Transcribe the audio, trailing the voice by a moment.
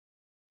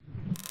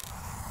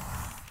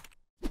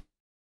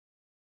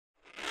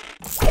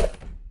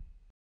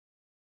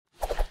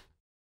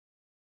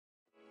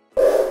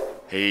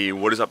Hey,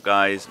 what is up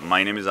guys?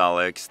 My name is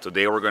Alex.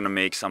 Today we're gonna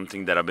make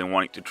something that I've been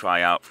wanting to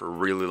try out for a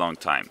really long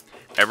time.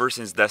 Ever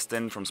since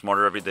Destin from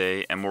Smarter Every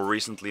Day and more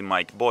recently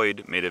Mike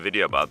Boyd made a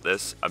video about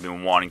this, I've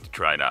been wanting to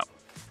try it out.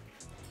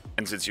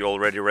 And since you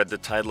already read the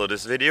title of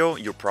this video,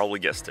 you probably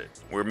guessed it.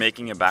 We're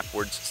making a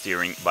backwards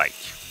steering bike.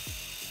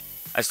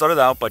 I started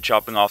out by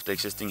chopping off the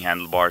existing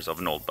handlebars of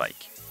an old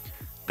bike.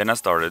 Then I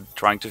started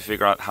trying to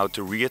figure out how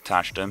to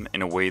reattach them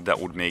in a way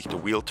that would make the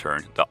wheel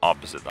turn the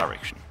opposite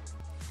direction.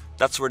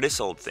 That's where this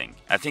old thing,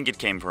 I think it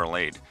came from a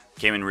lathe,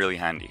 came in really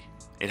handy.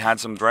 It had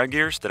some drag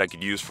gears that I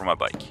could use for my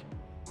bike.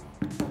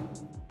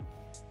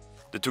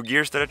 The two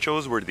gears that I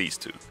chose were these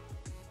two.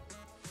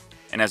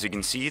 And as you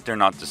can see, they're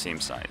not the same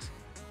size.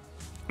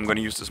 I'm going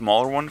to use the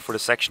smaller one for the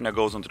section that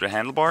goes onto the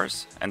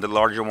handlebars and the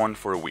larger one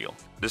for a wheel.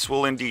 This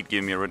will indeed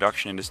give me a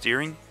reduction in the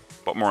steering,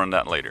 but more on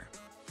that later.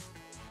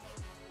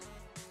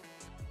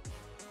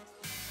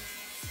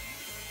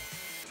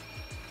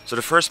 So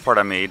the first part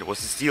I made was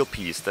a steel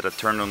piece that I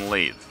turned on the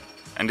lathe.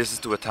 And this is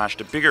to attach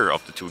the bigger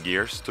of the two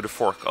gears to the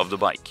fork of the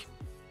bike.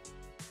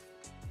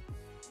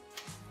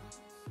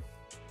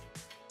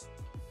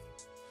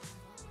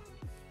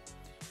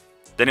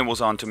 Then it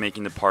was on to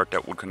making the part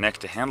that would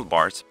connect the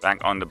handlebars back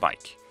on the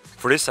bike.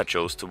 For this I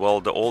chose to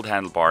weld the old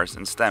handlebars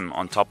and stem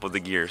on top of the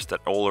gears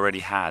that already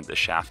had a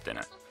shaft in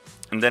it.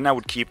 And then I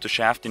would keep the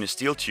shaft in a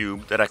steel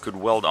tube that I could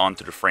weld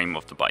onto the frame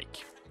of the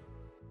bike.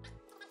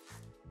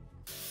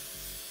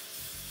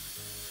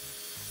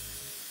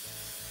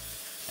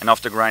 And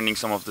after grinding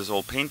some of this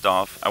old paint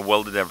off, I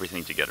welded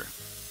everything together.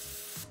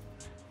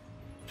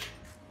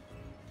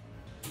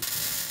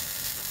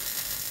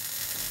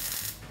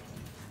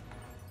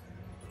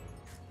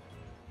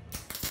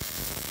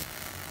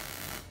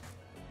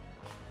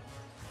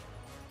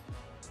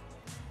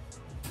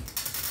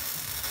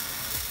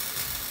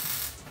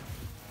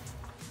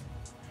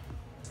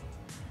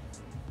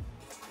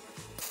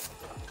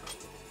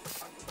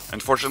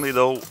 Unfortunately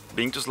though,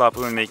 being too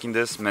sloppy when making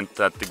this meant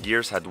that the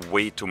gears had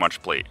way too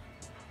much play.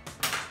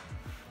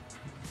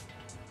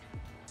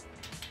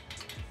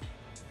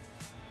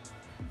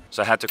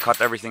 So I had to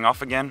cut everything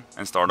off again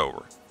and start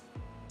over.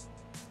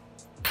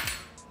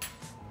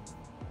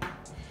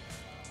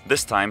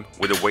 This time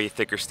with a way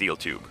thicker steel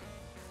tube.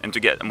 And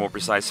to get a more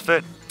precise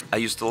fit, I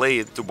used the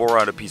lathe to bore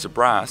out a piece of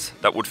brass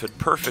that would fit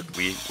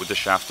perfectly with the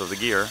shaft of the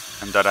gear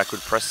and that I could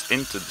press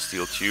into the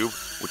steel tube,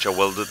 which I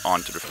welded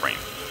onto the frame.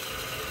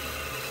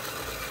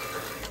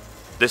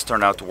 This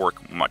turned out to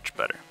work much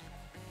better.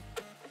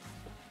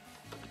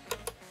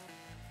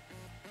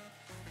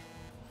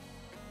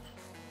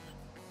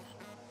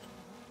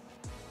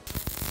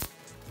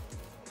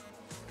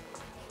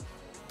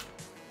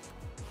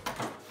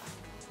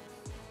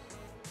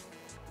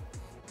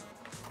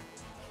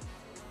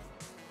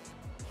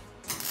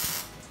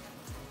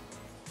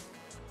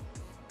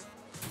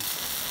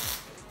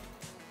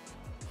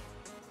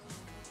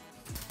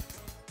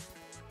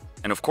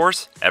 And of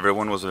course,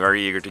 everyone was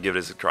very eager to give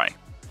this a try.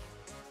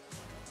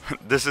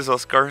 This is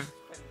Oscar,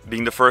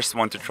 being the first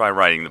one to try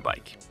riding the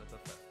bike.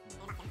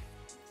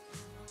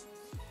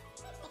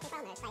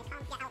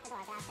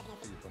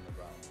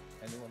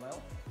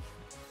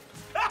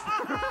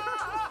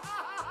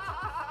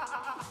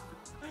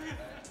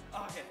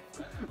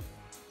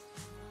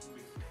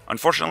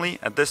 Unfortunately,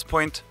 at this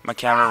point, my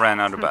camera ran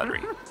out of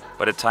battery.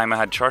 By the time I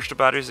had charged the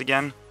batteries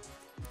again,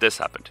 this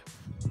happened.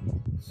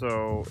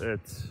 So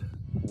it's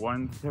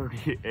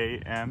 1:30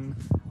 a.m.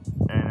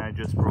 and I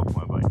just broke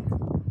my bike.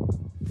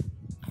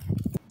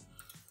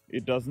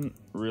 It doesn't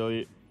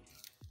really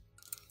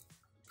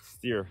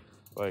steer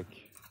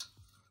like.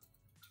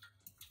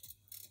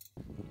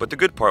 But the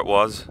good part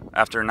was,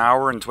 after an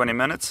hour and 20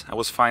 minutes, I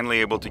was finally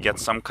able to get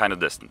some kind of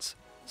distance.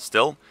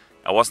 Still,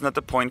 I wasn't at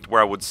the point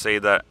where I would say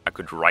that I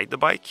could ride the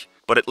bike,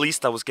 but at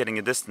least I was getting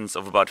a distance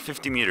of about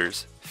 50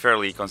 meters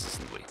fairly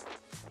consistently.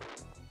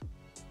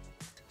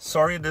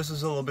 Sorry this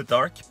is a little bit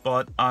dark,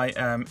 but I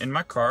am in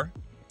my car.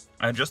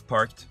 I just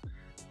parked.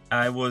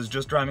 I was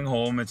just driving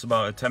home, it's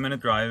about a 10-minute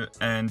drive,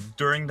 and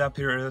during that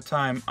period of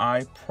time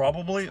I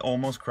probably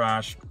almost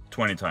crashed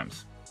 20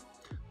 times.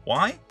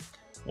 Why?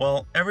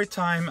 Well, every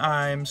time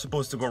I'm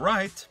supposed to go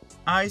right,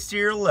 I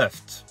steer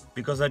left,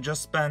 because I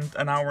just spent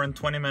an hour and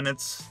 20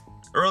 minutes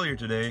earlier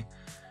today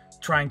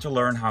trying to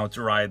learn how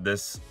to ride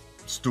this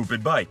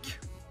stupid bike.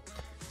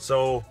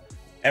 So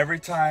every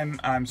time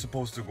I'm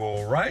supposed to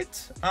go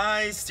right,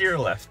 I steer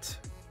left.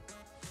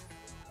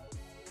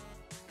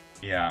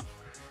 Yeah.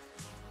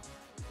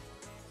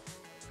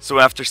 So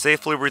after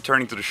safely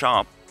returning to the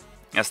shop,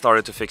 I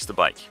started to fix the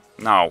bike.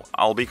 Now,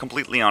 I'll be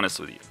completely honest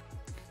with you.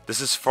 This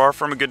is far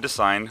from a good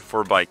design for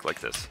a bike like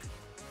this.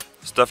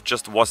 Stuff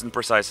just wasn't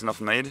precise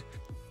enough made.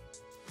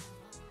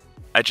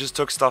 I just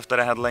took stuff that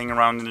I had laying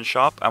around in the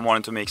shop and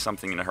wanted to make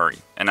something in a hurry,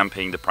 and I'm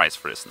paying the price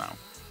for this now.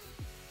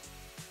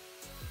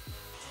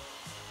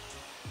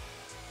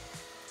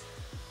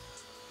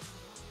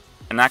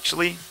 And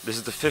actually, this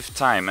is the 5th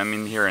time I'm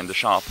in here in the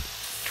shop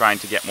trying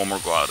to get one more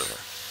go out of her.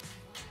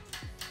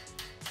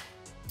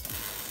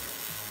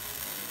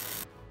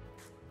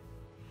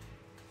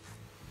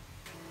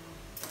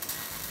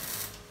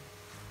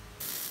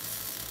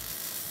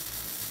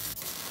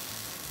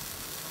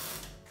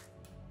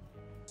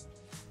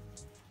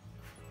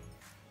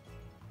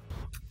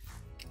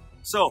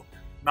 So,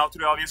 now to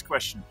the obvious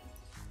question.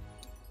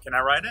 Can I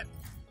ride it?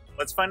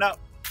 Let's find out.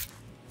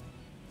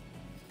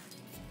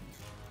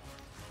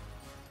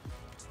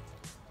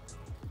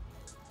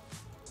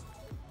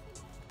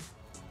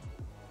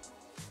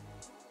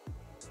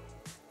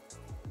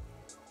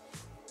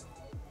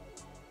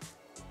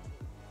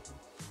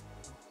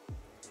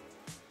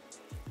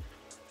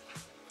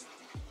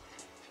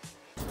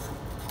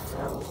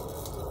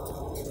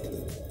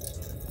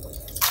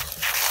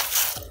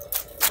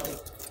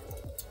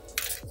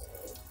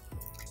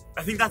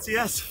 I think that's a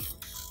yes.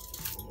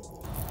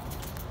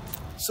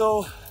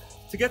 So,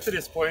 to get to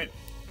this point,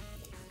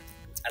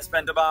 I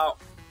spent about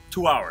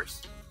 2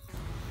 hours.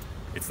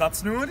 It's not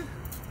smooth,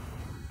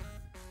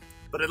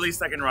 but at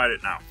least I can ride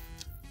it now.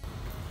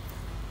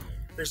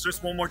 There's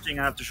just one more thing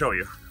I have to show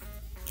you.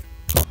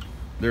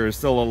 There is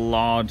still a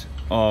lot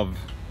of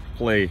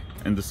play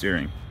in the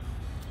steering.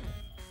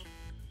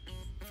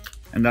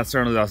 And that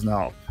certainly doesn't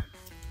help.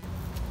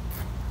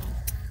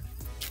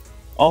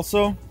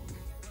 Also,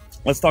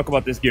 let's talk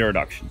about this gear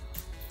reduction.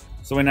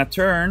 So when I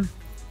turn,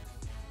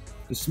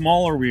 the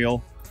smaller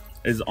wheel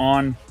is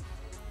on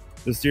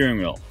the steering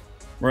wheel,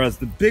 whereas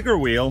the bigger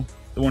wheel,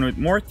 the one with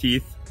more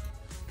teeth,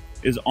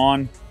 is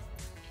on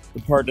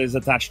the part that is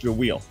attached to a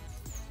wheel.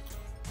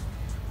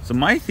 So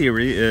my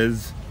theory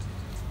is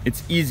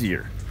it's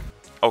easier.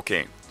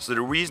 Okay, so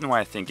the reason why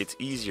I think it's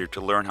easier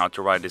to learn how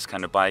to ride this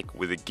kind of bike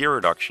with a gear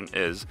reduction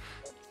is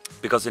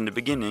because in the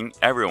beginning,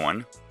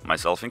 everyone,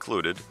 myself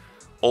included,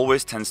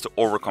 always tends to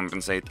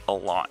overcompensate a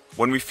lot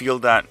when we feel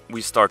that we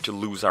start to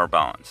lose our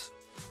balance.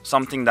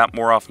 Something that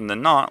more often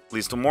than not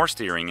leads to more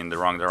steering in the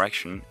wrong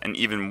direction and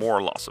even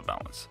more loss of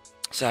balance.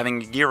 So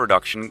having a gear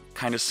reduction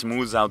kind of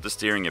smooths out the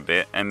steering a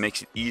bit and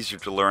makes it easier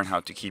to learn how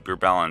to keep your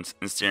balance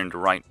and steer in the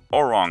right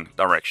or wrong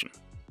direction.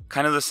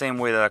 Kind of the same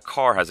way that a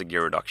car has a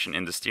gear reduction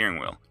in the steering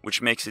wheel,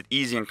 which makes it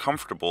easy and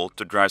comfortable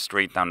to drive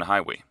straight down the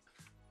highway.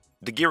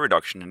 The gear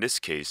reduction in this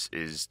case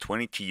is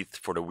 20 teeth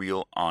for the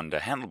wheel on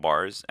the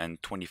handlebars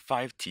and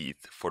 25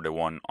 teeth for the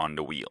one on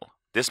the wheel.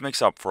 This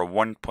makes up for a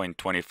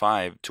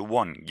 1.25 to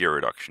 1 gear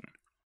reduction.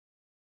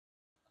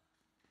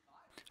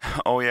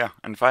 Oh yeah,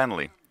 and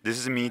finally, this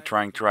is me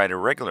trying to ride a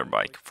regular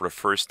bike for the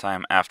first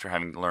time after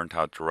having learned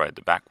how to ride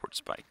the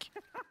backwards bike.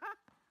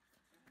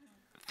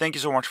 Thank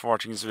you so much for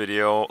watching this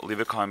video. Leave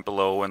a comment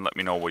below and let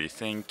me know what you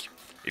think.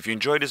 If you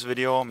enjoyed this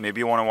video, maybe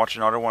you want to watch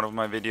another one of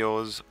my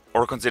videos,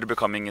 or consider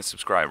becoming a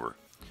subscriber.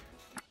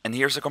 And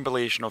here's a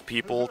compilation of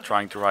people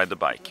trying to ride the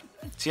bike.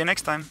 See you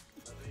next time!